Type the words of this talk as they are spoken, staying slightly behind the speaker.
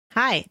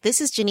Hi,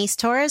 this is Janice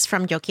Torres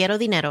from Yo Quiero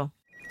Dinero.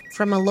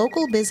 From a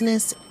local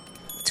business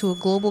to a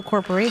global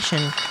corporation,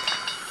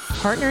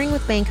 partnering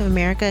with Bank of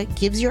America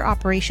gives your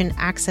operation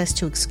access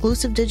to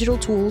exclusive digital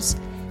tools,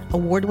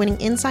 award-winning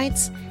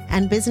insights,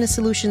 and business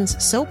solutions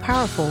so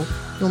powerful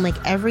you'll make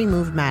every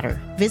move matter.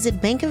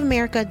 Visit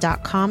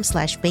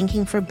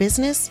bankofamerica.com/banking for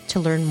business to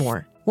learn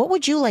more. What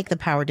would you like the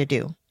power to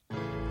do?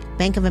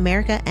 Bank of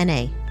America,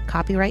 N.A.,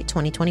 copyright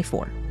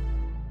 2024.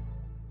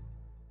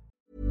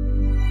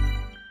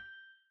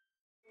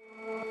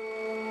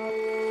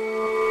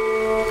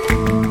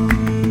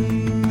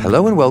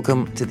 Hello and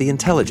welcome to The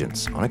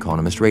Intelligence on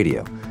Economist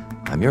Radio.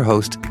 I'm your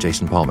host,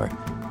 Jason Palmer.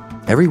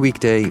 Every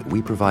weekday,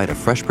 we provide a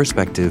fresh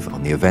perspective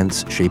on the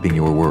events shaping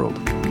your world.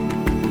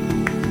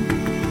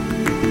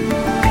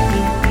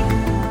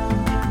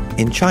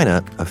 In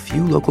China, a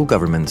few local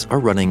governments are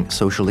running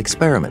social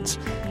experiments,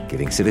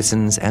 giving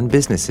citizens and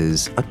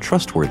businesses a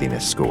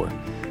trustworthiness score.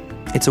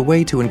 It's a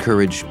way to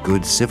encourage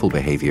good civil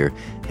behavior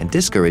and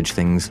discourage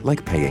things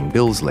like paying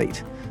bills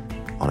late.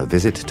 On a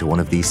visit to one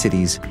of these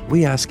cities,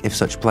 we ask if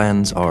such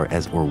plans are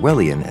as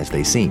Orwellian as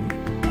they seem.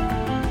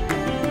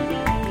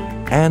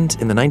 And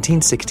in the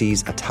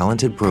 1960s, a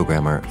talented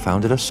programmer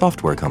founded a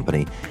software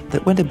company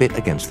that went a bit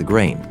against the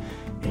grain,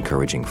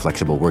 encouraging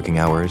flexible working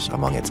hours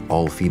among its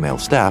all-female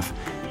staff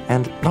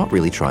and not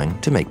really trying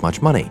to make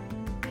much money.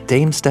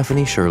 Dame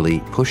Stephanie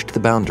Shirley pushed the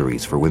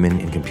boundaries for women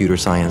in computer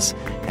science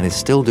and is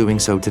still doing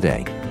so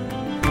today.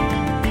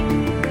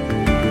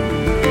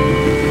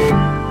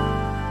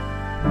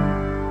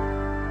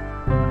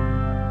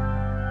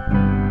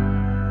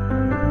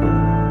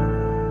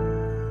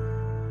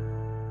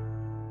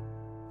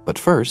 But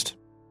first,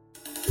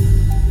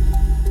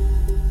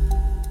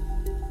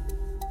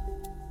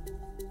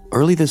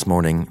 early this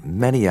morning,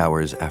 many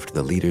hours after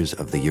the leaders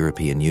of the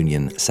European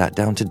Union sat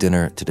down to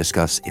dinner to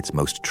discuss its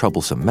most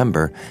troublesome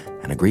member,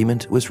 an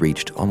agreement was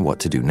reached on what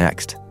to do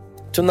next.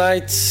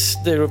 Tonight,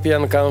 the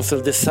European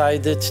Council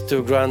decided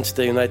to grant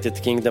the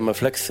United Kingdom a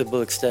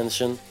flexible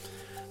extension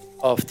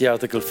of the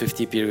Article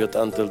 50 period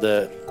until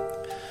the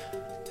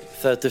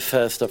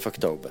 31st of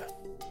October.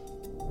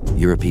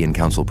 European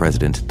Council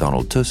President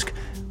Donald Tusk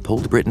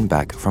pulled Britain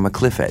back from a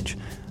cliff edge,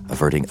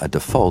 averting a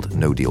default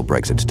no-deal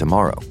Brexit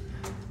tomorrow.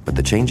 But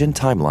the change in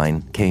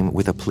timeline came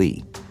with a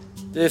plea.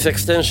 This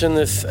extension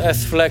is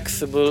as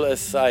flexible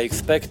as I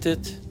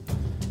expected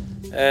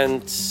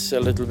and a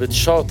little bit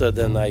shorter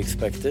than I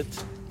expected,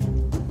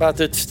 but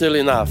it's still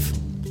enough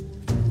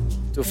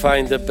to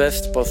find the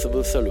best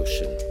possible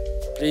solution.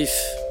 Please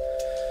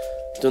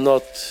do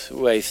not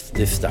waste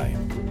this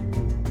time.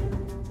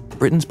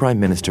 Britain's Prime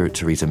Minister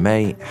Theresa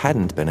May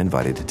hadn't been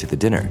invited to the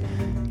dinner.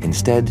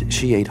 Instead,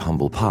 she ate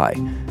humble pie,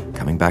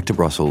 coming back to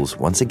Brussels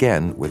once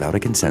again without a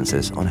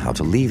consensus on how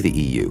to leave the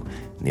EU,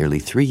 nearly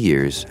 3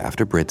 years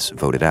after Brits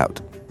voted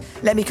out.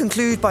 Let me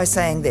conclude by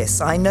saying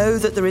this. I know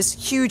that there is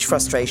huge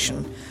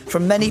frustration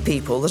from many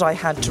people that I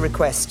had to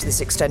request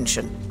this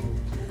extension.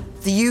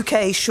 The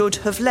UK should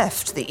have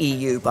left the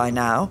EU by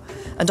now,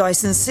 and I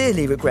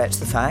sincerely regret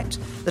the fact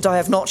that I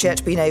have not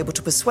yet been able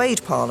to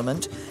persuade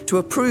Parliament to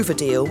approve a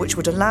deal which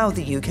would allow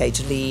the UK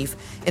to leave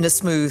in a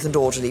smooth and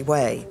orderly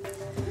way.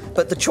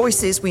 But the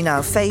choices we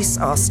now face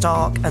are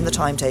stark and the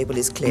timetable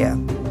is clear.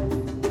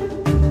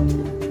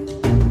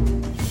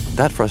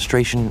 That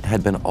frustration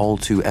had been all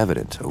too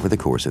evident over the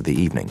course of the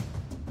evening.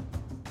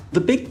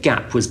 The big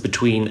gap was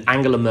between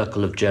Angela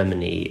Merkel of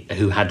Germany,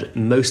 who had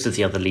most of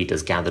the other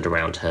leaders gathered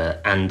around her,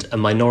 and a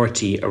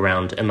minority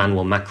around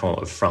Emmanuel Macron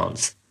of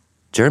France.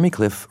 Jeremy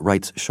Cliff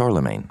writes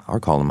Charlemagne, our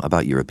column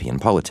about European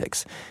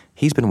politics.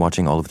 He's been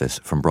watching all of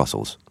this from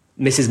Brussels.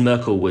 Mrs.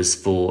 Merkel was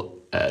for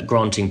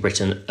granting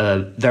Britain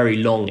a very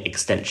long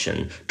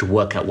extension to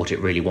work out what it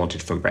really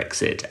wanted from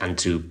Brexit and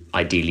to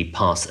ideally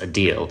pass a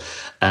deal.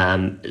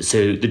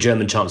 So the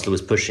German Chancellor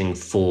was pushing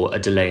for a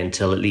delay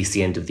until at least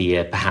the end of the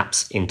year,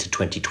 perhaps into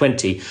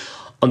 2020.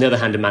 On the other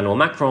hand, Emmanuel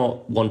Macron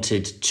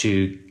wanted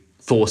to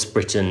force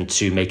Britain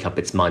to make up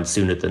its mind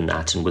sooner than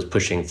that and was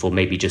pushing for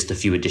maybe just a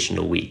few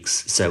additional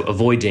weeks. So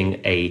avoiding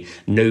a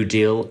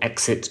no-deal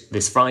exit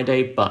this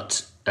Friday,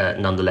 but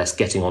nonetheless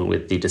getting on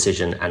with the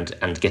decision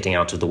and getting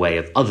out of the way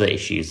of other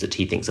issues that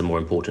he thinks are more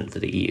important for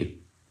the EU.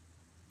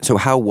 So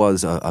how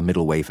was a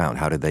middle way found?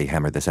 How did they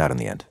hammer this out in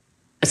the end?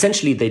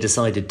 Essentially, they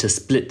decided to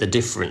split the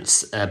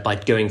difference by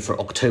going for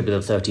October the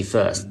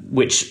 31st,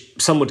 which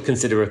some would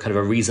consider a kind of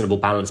a reasonable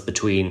balance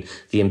between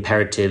the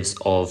imperatives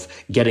of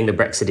getting the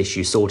Brexit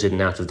issue sorted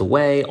and out of the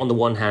way on the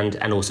one hand,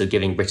 and also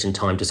giving Britain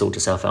time to sort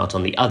itself out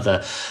on the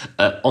other.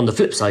 On the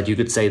flip side, you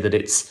could say that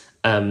it's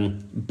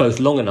both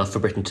long enough for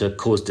Britain to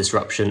cause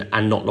disruption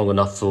and not long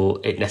enough for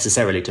it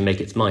necessarily to make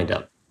its mind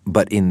up.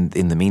 But in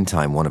the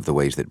meantime, one of the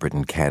ways that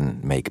Britain can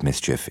make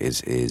mischief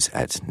is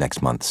at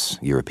next month's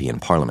European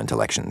Parliament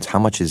elections. How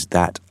much is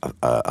that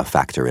a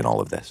factor in all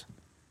of this?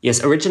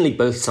 Yes, originally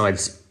both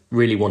sides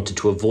really wanted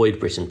to avoid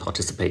Britain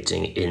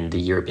participating in the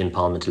European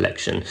Parliament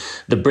election.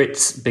 The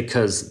Brits,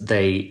 because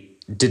they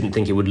didn't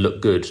think it would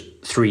look good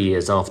 3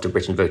 years after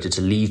Britain voted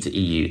to leave the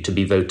EU to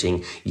be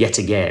voting yet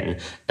again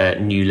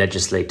new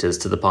legislators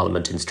to the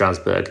Parliament in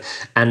Strasbourg.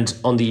 And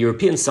on the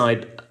European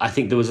side, I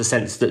think there was a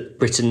sense that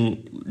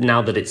Britain,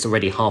 now that it's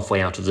already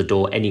halfway out of the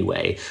door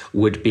anyway,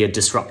 would be a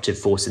disruptive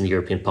force in the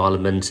European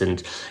Parliament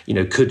and,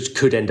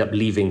 could end up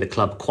leaving the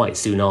club quite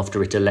soon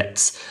after it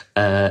elects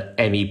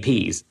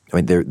MEPs. I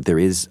mean, there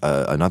is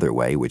another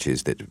way, which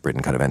is that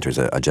Britain kind of enters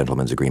a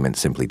gentleman's agreement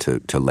simply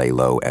to lay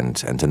low and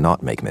to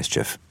not make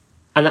mischief.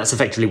 And that's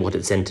effectively what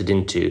it's entered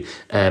into.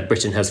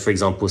 Britain has, for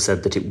example,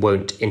 said that it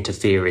won't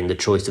interfere in the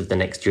choice of the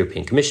next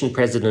European Commission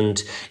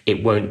president.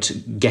 It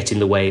won't get in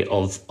the way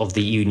of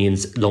the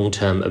Union's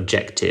long-term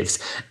objectives.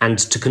 And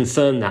to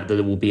confirm that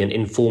there will be an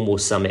informal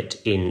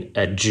summit in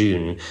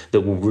June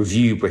that will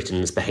review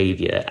Britain's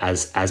behaviour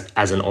as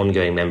an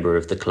ongoing member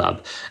of the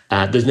club.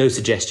 There's no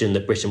suggestion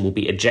that Britain will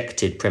be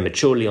ejected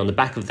prematurely on the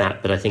back of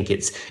that, but I think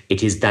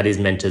that is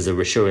meant as a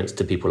reassurance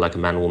to people like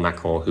Emmanuel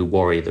Macron who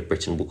worry that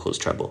Britain will cause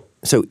trouble.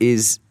 So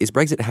is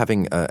Brexit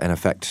having an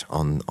effect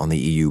on the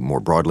EU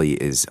more broadly?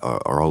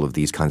 Are all of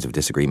these kinds of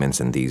disagreements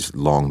and these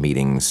long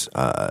meetings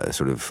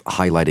sort of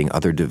highlighting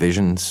other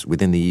divisions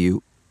within the EU?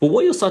 Well,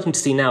 what you're starting to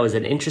see now is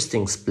an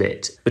interesting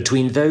split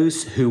between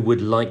those who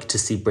would like to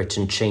see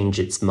Britain change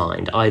its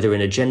mind, either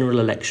in a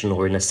general election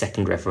or in a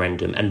second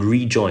referendum, and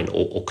rejoin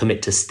or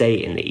commit to stay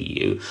in the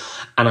EU.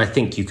 And I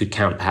think you could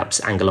count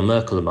perhaps Angela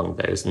Merkel among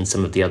those and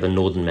some of the other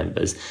northern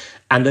members.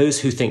 And those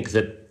who think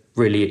that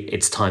really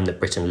it's time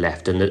that Britain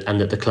left and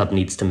that the club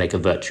needs to make a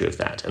virtue of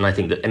that. And I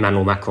think that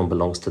Emmanuel Macron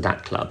belongs to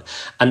that club.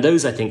 And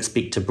those, I think,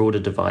 speak to broader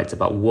divides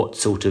about what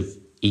sort of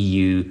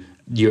EU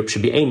Europe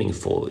should be aiming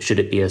for. Should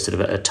it be a sort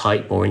of a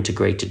tight, more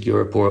integrated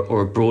Europe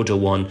or a broader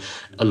one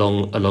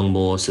along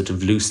more sort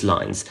of loose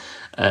lines?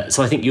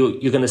 So I think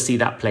you're going to see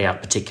that play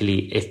out,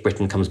 particularly if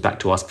Britain comes back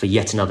to ask for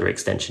yet another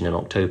extension in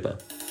October.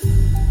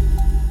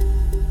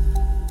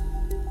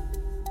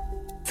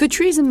 For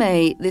Theresa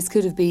May, this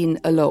could have been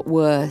a lot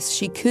worse.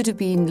 She could have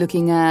been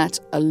looking at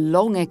a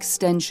long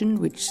extension,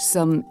 which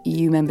some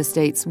EU member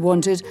states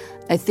wanted.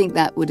 I think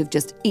that would have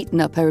just eaten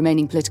up her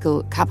remaining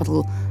political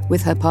capital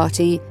with her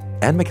party.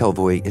 Anne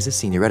McElvoy is a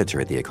senior editor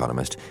at The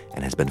Economist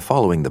and has been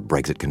following the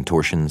Brexit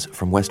contortions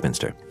from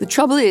Westminster. The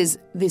trouble is,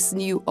 this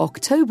new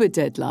October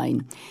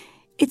deadline,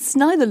 it's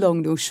neither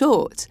long nor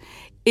short.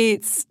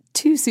 It's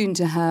too soon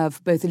to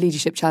have both a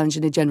leadership challenge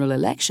and a general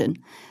election,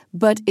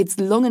 but it's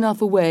long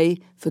enough away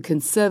for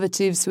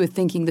Conservatives who are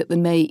thinking that the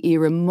May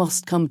era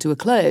must come to a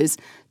close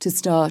to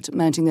start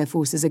mounting their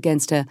forces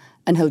against her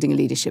and holding a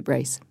leadership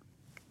race.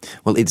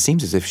 Well, it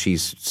seems as if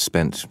she's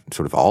spent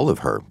sort of all of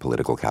her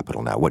political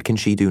capital now. What can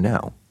she do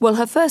now? Well,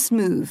 her first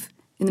move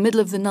in the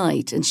middle of the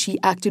night, and she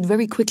acted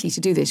very quickly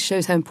to do this,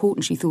 shows how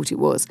important she thought it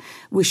was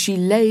she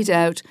laid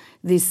out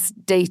this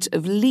date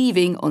of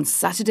leaving on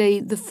Saturday,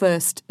 the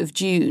 1st of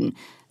June.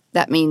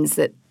 That means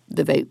that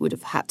the vote would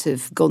have had to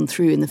have gone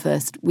through in the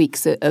first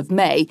weeks of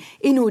May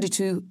in order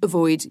to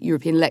avoid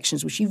European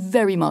elections, which she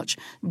very much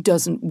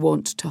doesn't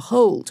want to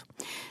hold.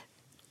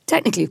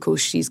 Technically, of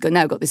course, she's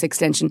now got this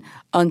extension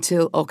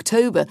until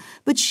October,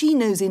 but she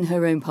knows in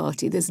her own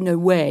party there's no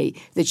way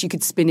that she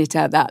could spin it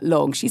out that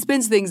long. She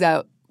spins things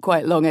out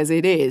quite long as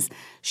it is.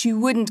 She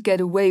wouldn't get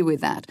away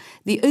with that.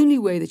 The only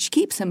way that she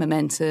keeps her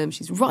momentum,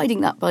 she's riding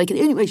that bike, and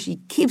the only way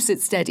she keeps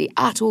it steady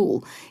at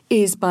all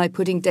is by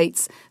putting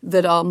dates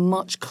that are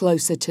much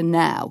closer to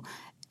now.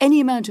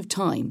 Any amount of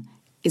time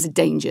is a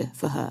danger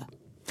for her.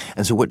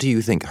 And so what do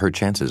you think her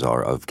chances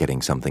are of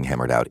getting something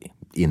hammered out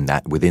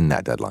within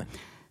that deadline?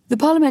 The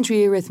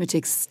parliamentary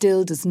arithmetic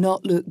still does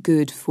not look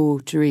good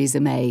for Theresa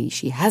May.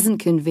 She hasn't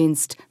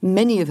convinced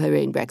many of her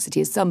own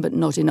Brexiteers, some but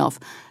not enough,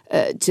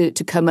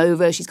 to come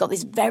over. She's got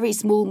this very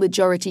small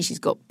majority. She's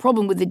got a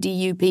problem with the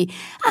DUP.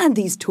 And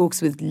these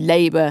talks with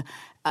Labour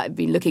I've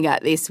been looking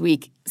at this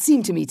week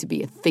seem to me to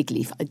be a fig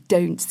leaf. I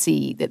don't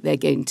see that they're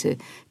going to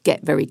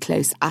get very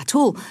close at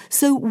all.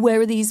 So where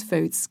are these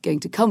votes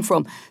going to come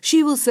from?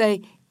 She will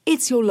say,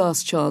 it's your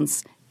last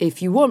chance.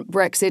 If you want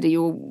Brexit,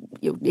 you're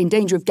in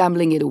danger of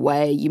gambling it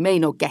away. You may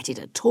not get it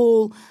at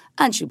all.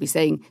 And she'll be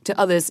saying to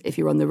others, if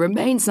you're on the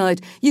Remain side,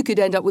 you could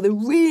end up with a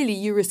really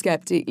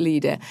Eurosceptic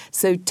leader.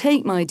 So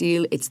take my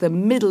deal. It's the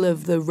middle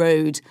of the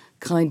road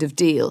kind of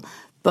deal.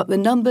 But the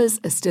numbers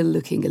are still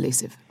looking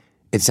elusive.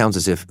 It sounds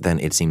as if then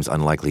it seems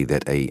unlikely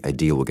that a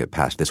deal will get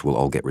passed. This will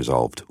all get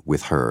resolved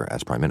with her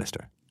as Prime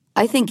Minister.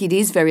 I think it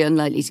is very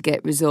unlikely to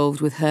get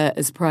resolved with her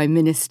as Prime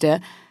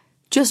Minister.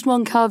 Just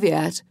one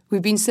caveat,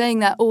 we've been saying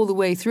that all the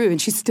way through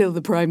and she's still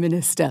the Prime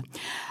Minister.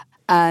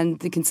 And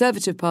the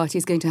Conservative Party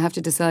is going to have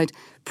to decide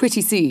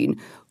pretty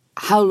soon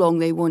how long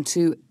they want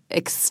to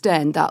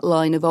extend that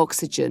line of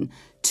oxygen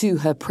to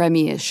her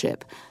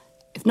premiership.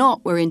 If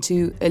not, we're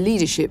into a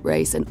leadership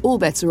race and all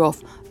bets are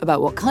off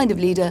about what kind of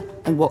leader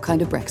and what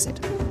kind of Brexit.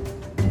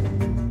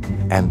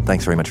 And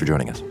thanks very much for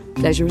joining us.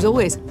 Pleasure as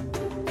always.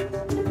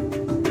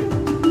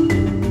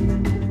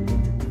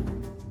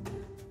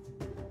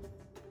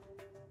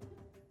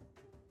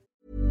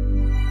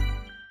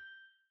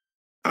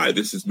 Hi,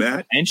 this is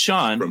Matt and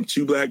Sean from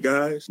Two Black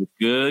Guys with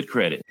Good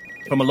Credit.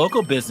 From a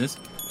local business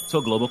to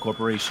a global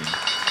corporation.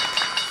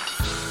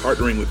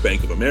 Partnering with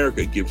Bank of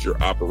America gives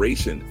your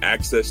operation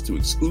access to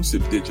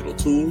exclusive digital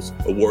tools,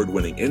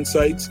 award-winning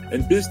insights,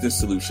 and business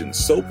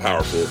solutions so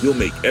powerful you'll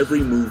make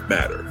every move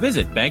matter.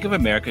 Visit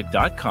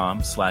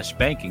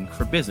bankofamerica.com/banking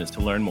for business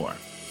to learn more.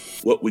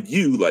 What would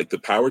you like the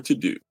power to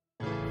do?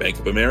 Bank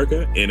of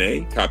America,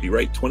 N.A.,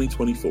 copyright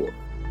 2024.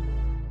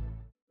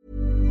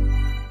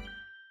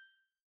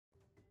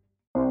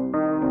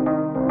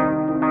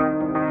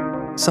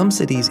 Some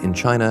cities in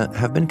China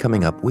have been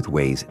coming up with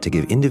ways to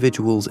give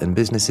individuals and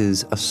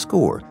businesses a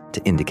score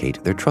to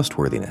indicate their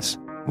trustworthiness.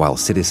 While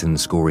citizen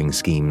scoring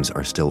schemes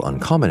are still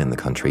uncommon in the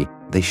country,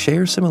 they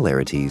share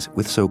similarities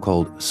with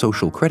so-called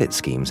social credit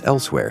schemes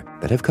elsewhere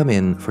that have come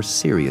in for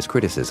serious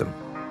criticism.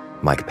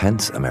 Mike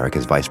Pence,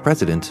 America's vice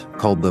president,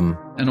 called them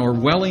an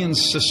Orwellian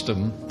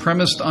system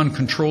premised on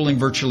controlling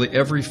virtually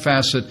every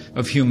facet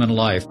of human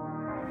life.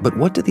 But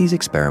what do these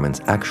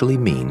experiments actually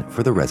mean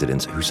for the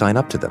residents who sign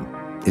up to them?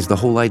 Is the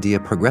whole idea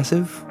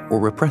progressive or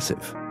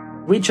repressive?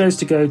 We chose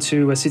to go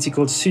to a city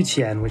called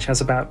Sutian, which has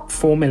about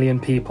 4 million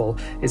people.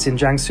 It's in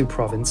Jiangsu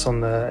province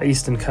on the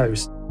eastern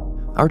coast.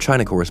 Our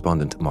China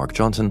correspondent, Mark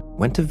Johnson,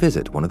 went to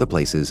visit one of the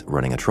places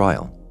running a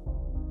trial.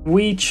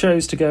 We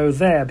chose to go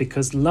there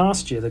because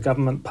last year the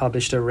government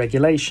published a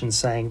regulation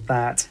saying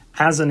that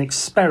as an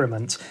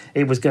experiment,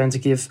 it was going to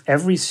give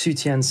every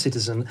Sutian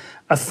citizen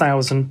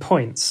 1,000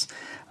 points.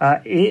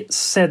 It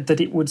said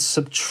that it would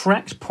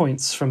subtract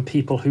points from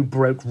people who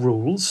broke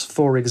rules,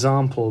 for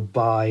example,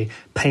 by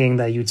paying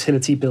their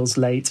utility bills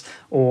late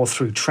or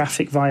through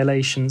traffic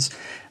violations.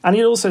 And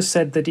it also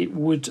said that it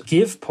would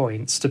give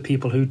points to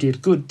people who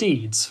did good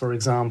deeds, for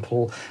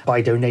example,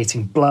 by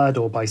donating blood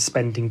or by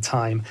spending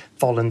time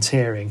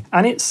volunteering.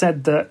 And it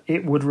said that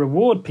it would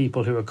reward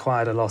people who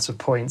acquired a lot of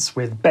points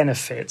with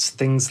benefits,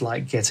 things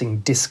like getting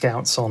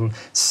discounts on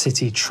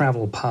city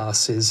travel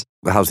passes.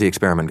 How's the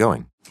experiment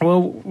going?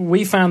 Well,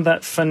 we found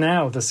that for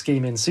now, the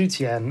scheme in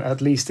Sutian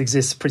at least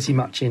exists pretty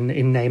much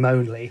in name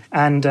only.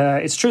 And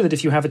it's true that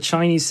if you have a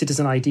Chinese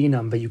citizen ID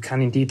number, you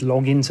can indeed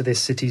log into this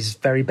city's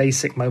very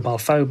basic mobile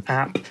phone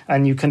app,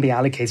 and you can be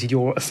allocated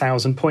your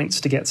 1,000 points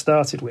to get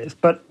started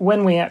with. But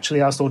when we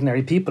actually asked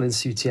ordinary people in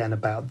Sutian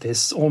about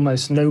this,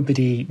 almost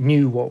nobody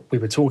knew what we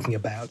were talking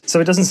about. So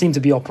it doesn't seem to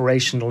be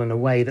operational in a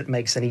way that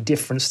makes any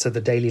difference to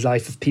the daily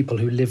life of people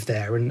who live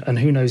there, and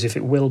who knows if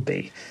it will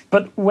be.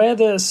 But where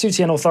the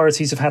Sutian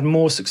authorities have had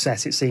more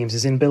success, it seems,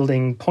 is in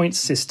building point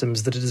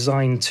systems that are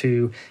designed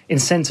to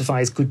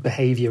incentivize good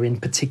behavior in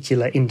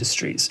particular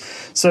industries.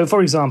 So,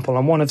 for example,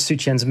 on one of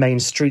Sutian's main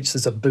streets,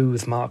 there's a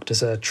booth marked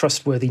as a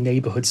trustworthy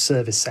neighborhood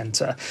service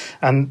center.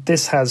 And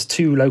this has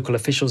 2 local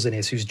officials in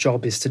it whose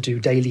job is to do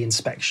daily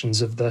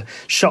inspections of the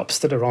shops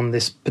that are on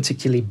this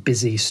particularly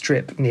busy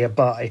strip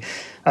nearby.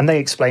 And they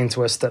explained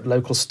to us that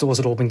local stores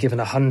had all been given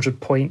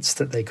 100 points,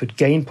 that they could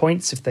gain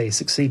points if they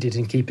succeeded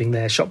in keeping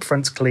their shop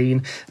fronts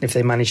clean, and if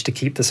they managed to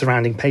keep the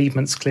surrounding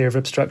pavements clear of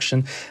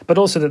obstruction, but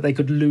also that they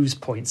could lose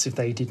points if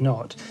they did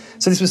not.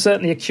 So this was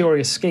certainly a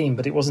curious scheme,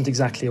 but it wasn't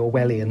exactly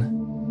Orwellian.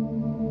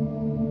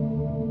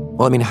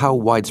 Well, I mean, how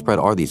widespread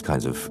are these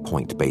kinds of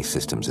point-based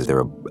systems? Is there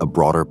a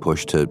broader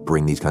push to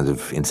bring these kinds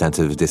of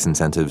incentives,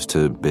 disincentives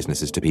to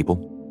businesses, to people?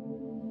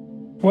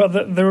 Well,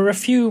 there are a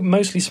few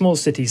mostly small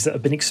cities that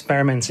have been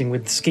experimenting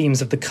with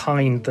schemes of the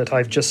kind that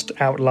I've just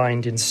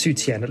outlined in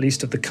Sutian, at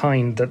least of the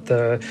kind that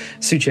the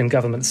Sutian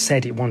government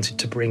said it wanted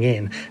to bring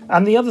in.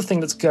 And the other thing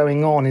that's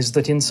going on is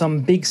that in some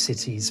big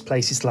cities,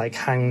 places like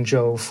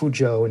Hangzhou,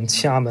 Fuzhou and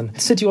Xiamen,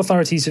 city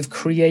authorities have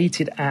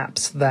created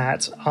apps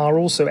that are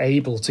also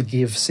able to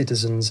give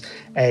citizens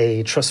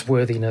a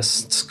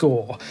trustworthiness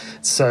score.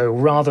 So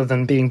rather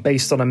than being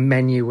based on a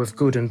menu of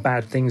good and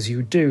bad things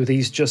you do,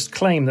 these just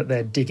claim that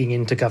they're digging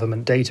into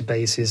government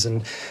databases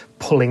and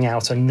pulling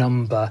out a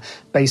number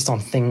based on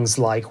things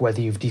like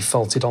whether you've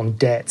defaulted on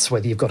debts,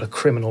 whether you've got a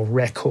criminal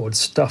record,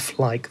 stuff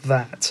like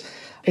that.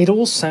 It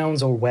all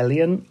sounds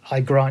Orwellian, I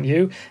grant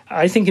you.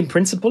 I think in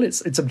principle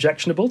it's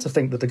objectionable to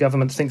think that the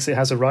government thinks it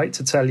has a right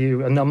to tell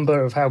you a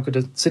number of how good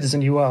a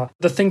citizen you are.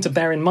 The thing to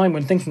bear in mind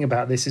when thinking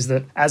about this is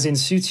that, as in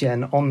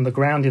Sutian, on the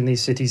ground in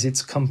these cities,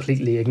 it's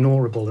completely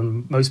ignorable,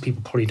 and most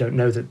people probably don't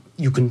know that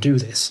you can do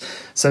this.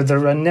 So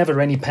there are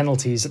never any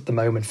penalties at the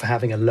moment for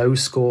having a low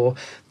score.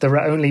 There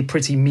are only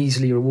pretty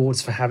measly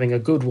rewards for having a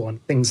good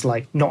one. Things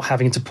like not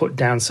having to put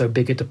down so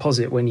big a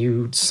deposit when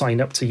you sign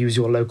up to use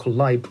your local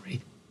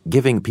library.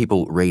 Giving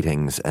people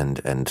ratings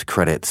and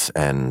credits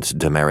and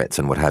demerits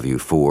and what have you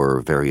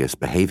for various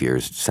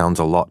behaviors sounds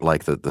a lot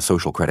like the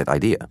social credit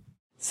idea.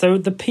 So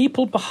the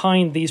people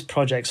behind these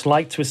projects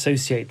like to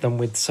associate them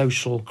with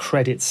social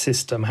credit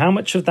system. How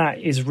much of that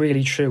is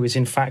really true is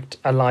in fact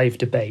a live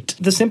debate.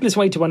 The simplest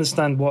way to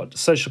understand what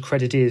social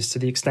credit is, to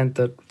the extent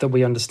that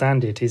we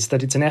understand it, is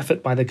that it's an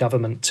effort by the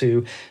government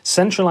to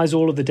centralise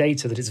all of the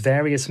data that its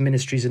various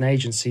ministries and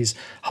agencies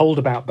hold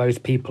about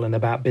both people and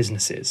about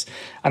businesses.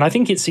 And I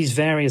think it sees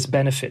various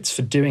benefits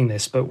for doing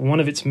this, but one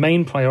of its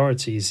main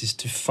priorities is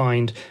to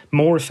find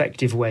more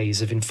effective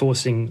ways of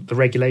enforcing the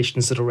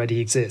regulations that already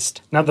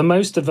exist. Now, the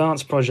most most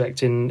advanced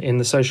project in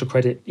the social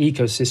credit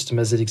ecosystem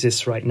as it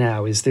exists right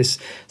now is this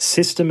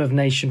system of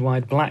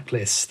nationwide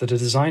blacklists that are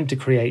designed to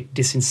create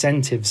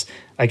disincentives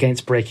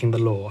against breaking the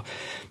law.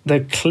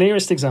 The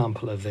clearest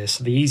example of this,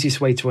 the easiest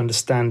way to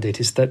understand it,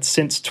 is that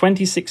since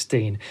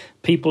 2016,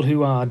 people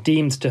who are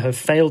deemed to have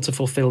failed to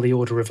fulfill the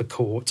order of a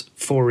court,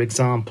 for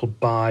example,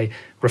 by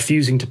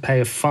refusing to pay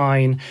a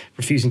fine,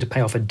 refusing to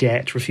pay off a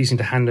debt, refusing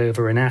to hand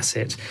over an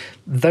asset,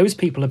 those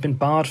people have been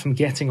barred from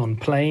getting on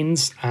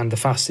planes and the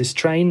fastest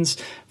trains,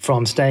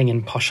 from staying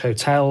in posh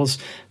hotels,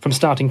 from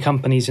starting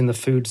companies in the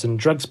foods and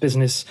drugs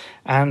business,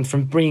 and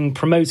from being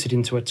promoted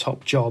into a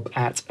top job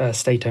at a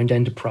state-owned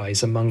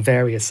enterprise, among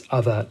various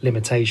other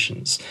limitations.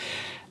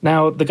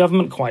 Now, the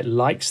government quite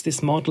likes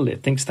this model.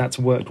 It thinks that's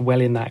worked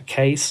well in that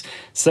case.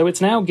 So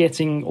it's now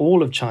getting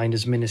all of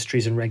China's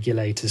ministries and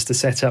regulators to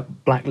set up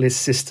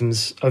blacklist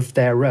systems of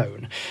their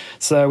own.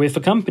 So if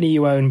a company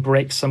you own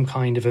breaks some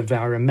kind of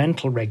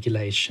environmental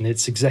regulation,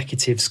 its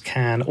executives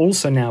can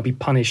also now be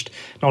punished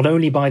not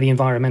only by the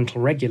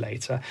environmental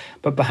regulator,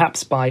 but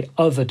perhaps by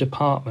other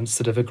departments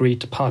that have agreed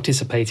to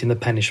participate in the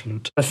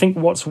punishment. I think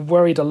what's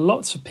worried a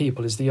lot of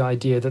people is the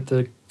idea that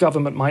the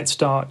government might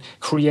start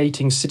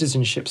creating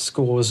citizenship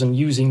scores and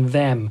using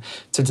them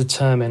to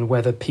determine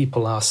whether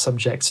people are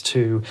subject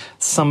to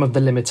some of the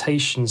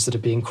limitations that are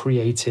being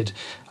created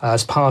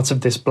as part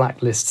of this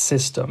blacklist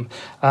system.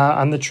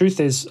 And the truth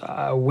is,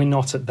 we're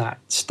not at that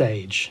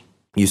stage.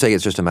 You say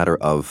it's just a matter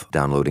of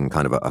downloading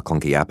kind of a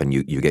clunky app and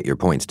you get your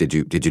points. Did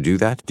you do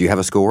that? Do you have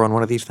a score on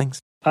one of these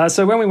things?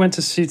 So when we went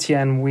to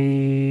Sutian,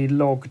 we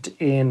logged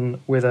in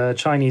with a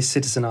Chinese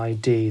citizen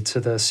ID to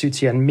the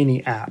Sutian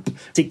mini app.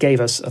 It gave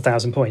us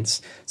 1,000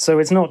 points. So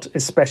it's not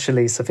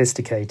especially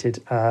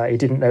sophisticated. It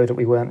didn't know that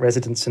we weren't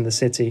residents in the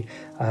city.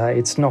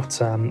 It's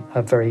not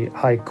a very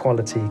high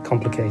quality,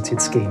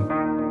 complicated scheme.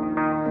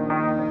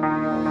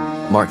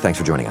 Mark, thanks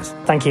for joining us.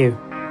 Thank you.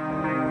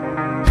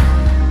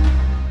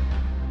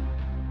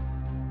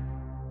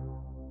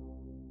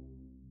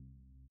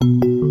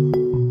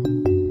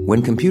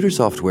 When computer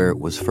software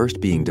was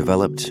first being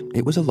developed,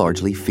 it was a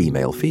largely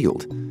female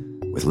field,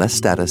 with less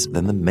status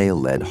than the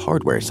male-led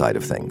hardware side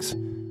of things.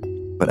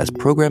 But as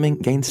programming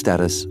gained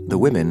status, the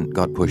women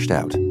got pushed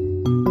out.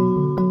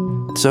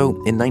 So,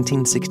 in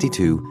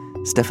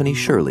 1962, Stephanie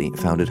Shirley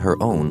founded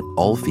her own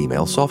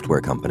all-female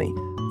software company,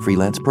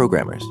 Freelance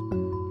Programmers.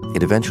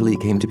 It eventually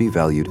came to be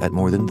valued at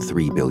more than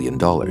 $3 billion.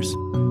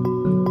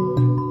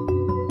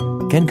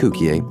 Ken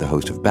Cukier, the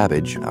host of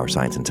Babbage, our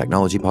science and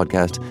technology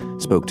podcast,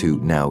 spoke to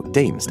now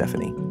Dame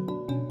Stephanie.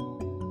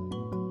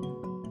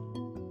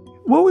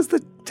 What was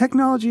the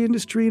technology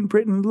industry in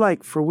Britain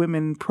like for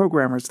women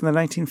programmers in the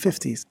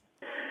 1950s?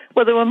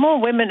 Well, there were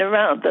more women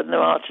around than there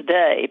are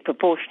today,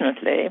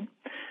 proportionately.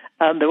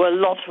 There were a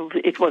lot of,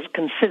 it was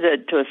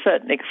considered to a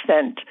certain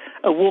extent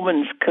a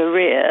woman's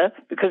career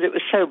because it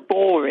was so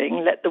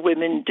boring, let the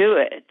women do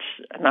it.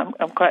 And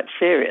I'm quite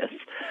serious.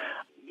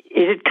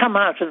 It had come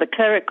out of the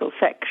clerical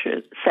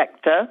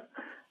sector,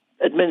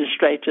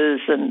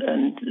 administrators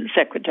and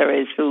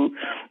secretaries who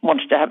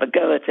wanted to have a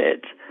go at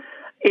it.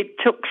 It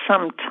took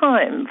some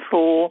time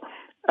for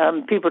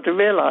people to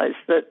realize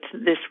that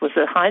this was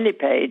a highly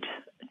paid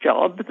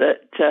job,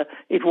 that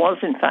it was,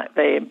 in fact,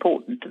 very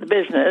important to the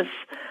business,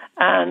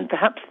 and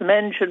perhaps the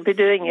men should be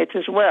doing it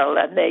as well.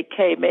 And they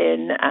came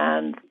in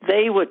and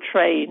they were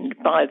trained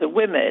by the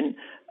women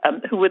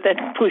who were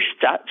then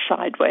pushed out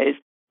sideways.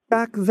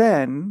 Back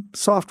then,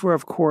 software,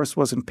 of course,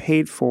 wasn't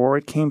paid for.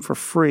 It came for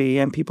free,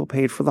 and people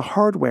paid for the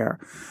hardware.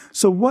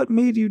 So what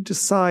made you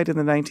decide in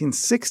the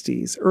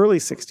 1960s, early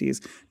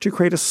 60s, to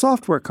create a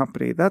software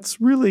company?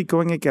 That's really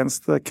going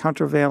against the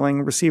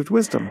countervailing received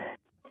wisdom.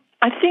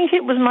 I think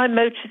it was my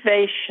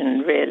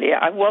motivation, really.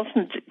 I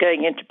wasn't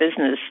going into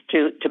business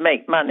to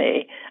make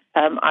money.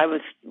 I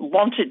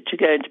wanted to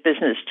go into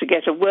business to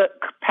get a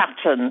work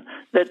pattern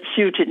that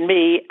suited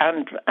me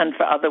and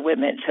for other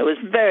women. So it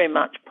was very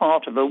much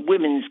part of a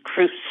women's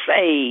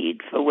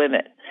crusade for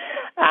women.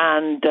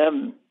 And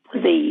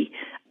the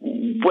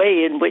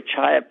way in which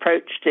I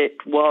approached it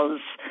was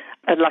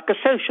like a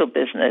social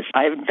business.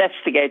 I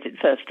investigated,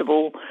 first of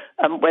all,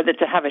 whether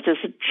to have it as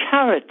a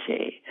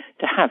charity,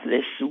 to have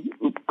this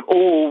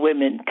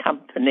all-women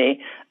company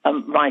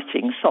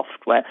writing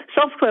software.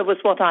 Software was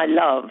what I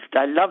loved.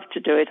 I loved to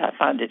do it. I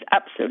found it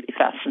absolutely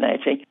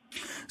fascinating.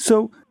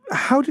 So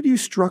how did you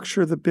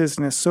structure the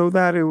business so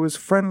that it was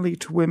friendly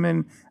to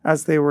women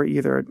as they were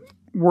either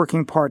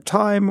working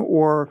part-time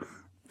or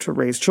to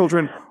raise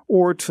children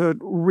or to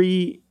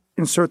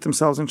reinsert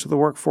themselves into the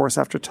workforce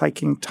after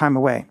taking time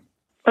away?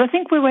 Well, I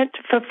think we went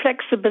for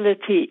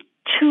flexibility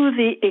to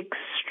the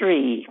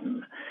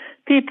extreme.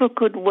 People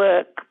could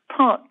work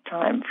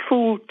part-time,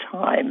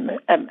 full-time,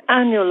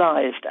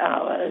 annualized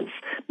hours,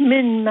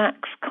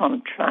 min-max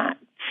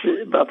contracts,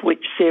 of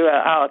which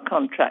 0-hour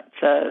contracts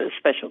are a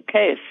special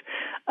case.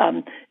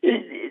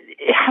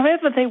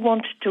 However they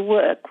wanted to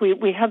work,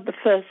 we had the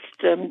first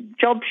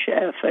job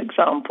share, for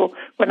example,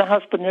 when a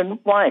husband and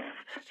wife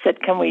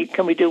said, can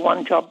we do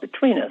one job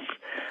between us?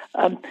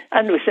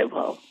 And we said,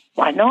 well,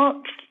 why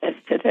not?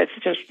 Let's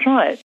just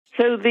try it.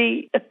 So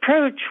the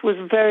approach was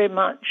very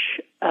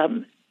much,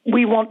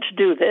 we want to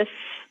do this.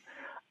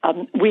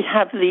 We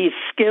have these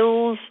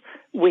skills.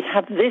 We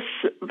have this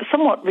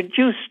somewhat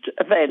reduced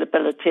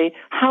availability.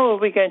 How are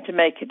we going to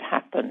make it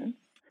happen?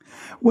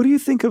 What do you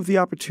think of the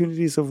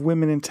opportunities of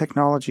women in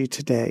technology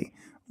today?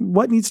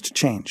 What needs to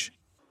change?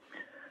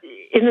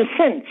 In a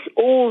sense,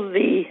 all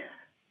the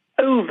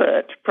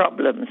overt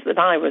problems that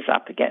I was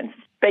up against,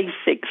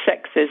 basic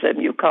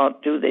sexism, you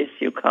can't do this,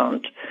 you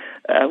can't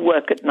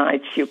work at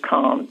nights, you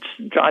can't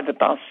drive a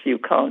bus,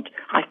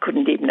 I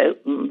couldn't even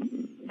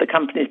open the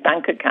company's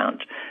bank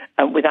account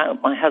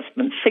without my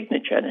husband's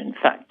signature. And in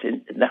fact,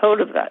 in the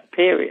whole of that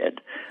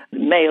period,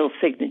 male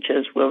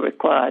signatures were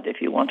required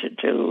if you wanted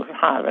to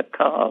hire a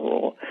car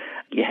or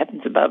you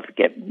happened above to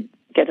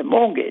get a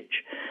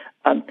mortgage.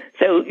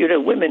 So,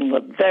 women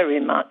were very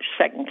much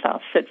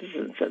second-class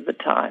citizens at the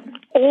time.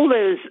 All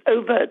those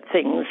overt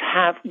things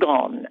have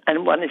gone,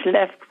 and one is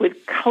left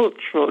with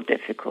cultural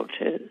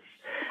difficulties.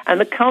 And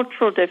the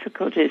cultural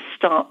difficulties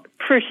start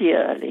pretty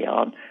early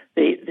on.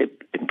 The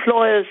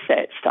employers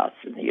say it starts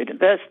in the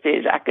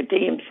universities,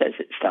 academia says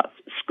it starts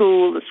at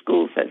school, the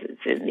school says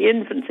it's in the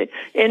infancy,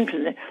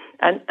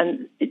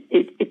 and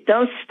it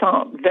does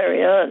start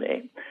very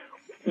early.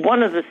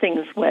 One of the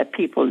things where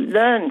people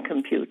learn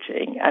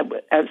computing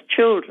as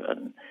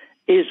children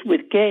is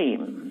with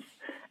games.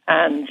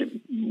 And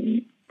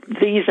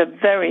these are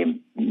very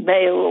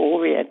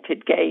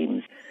male-oriented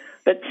games.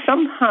 But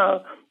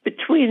somehow,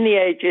 between the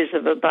ages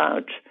of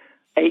about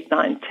 8,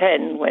 9,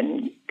 10,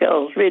 when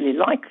girls really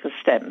like the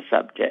STEM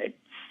subjects,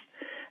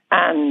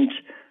 and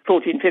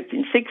 14,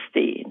 15,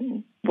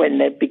 16, when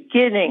they're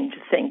beginning to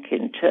think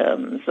in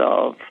terms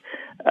of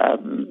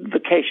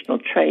vocational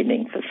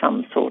training for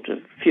some sort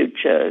of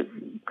future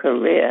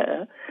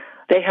career,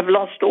 they have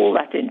lost all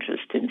that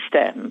interest in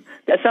STEM.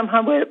 They're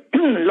somehow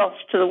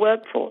lost to the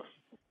workforce.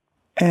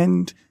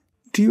 And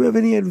do you have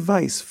any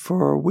advice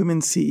for women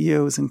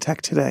CEOs in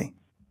tech today?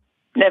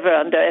 Never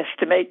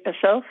underestimate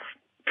yourself.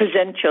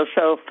 Present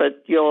yourself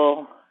at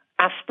your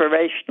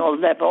aspirational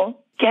level.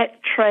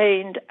 Get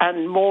trained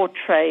and more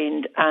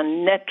trained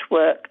and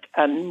networked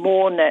and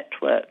more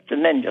networked,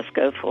 and then just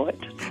go for it.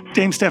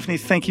 Dame Stephanie,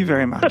 thank you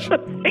very much.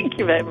 Thank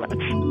you very much.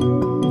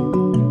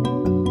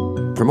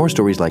 For more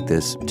stories like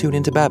this, tune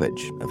into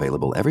Babbage,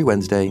 available every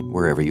Wednesday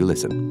wherever you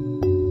listen.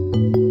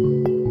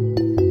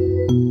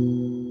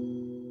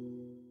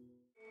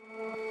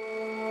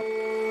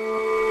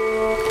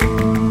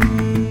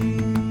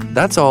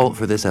 That's all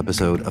for this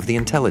episode of The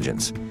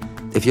Intelligence.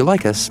 If you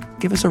like us,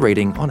 give us a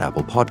rating on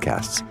Apple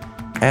Podcasts.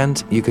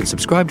 And you can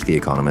subscribe to The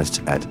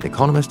Economist at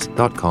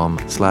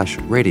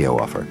economist.com/radio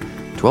offer.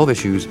 12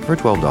 issues for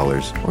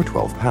 $12 or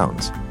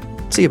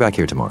 £12. See you back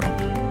here tomorrow.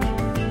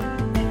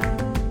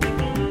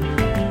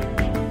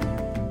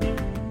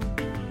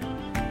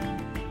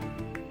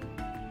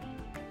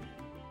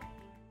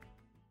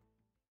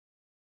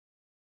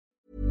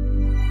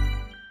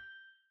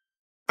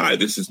 Hi,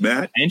 this is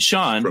Matt and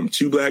Sean from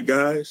Two Black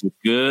Guys with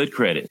Good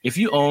Credit. If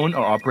you own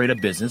or operate a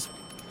business,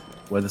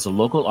 whether it's a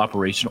local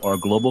operation or a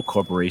global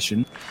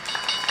corporation,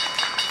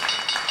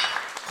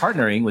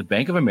 partnering with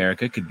Bank of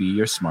America could be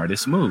your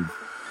smartest move.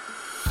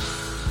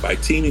 By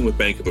teaming with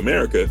Bank of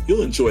America,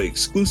 you'll enjoy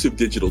exclusive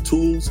digital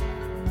tools,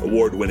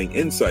 award-winning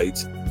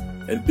insights,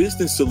 and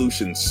business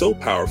solutions so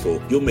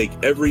powerful you'll make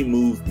every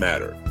move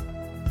matter.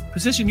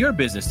 Position your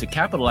business to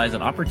capitalize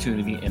on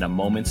opportunity in a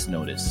moment's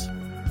notice.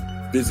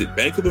 Visit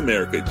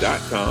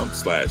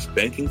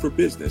bankofamerica.com/banking for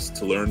business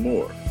to learn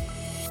more.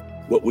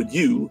 What would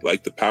you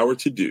like the power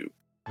to do?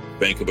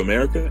 Bank of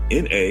America,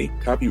 N.A.,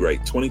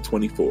 copyright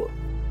 2024.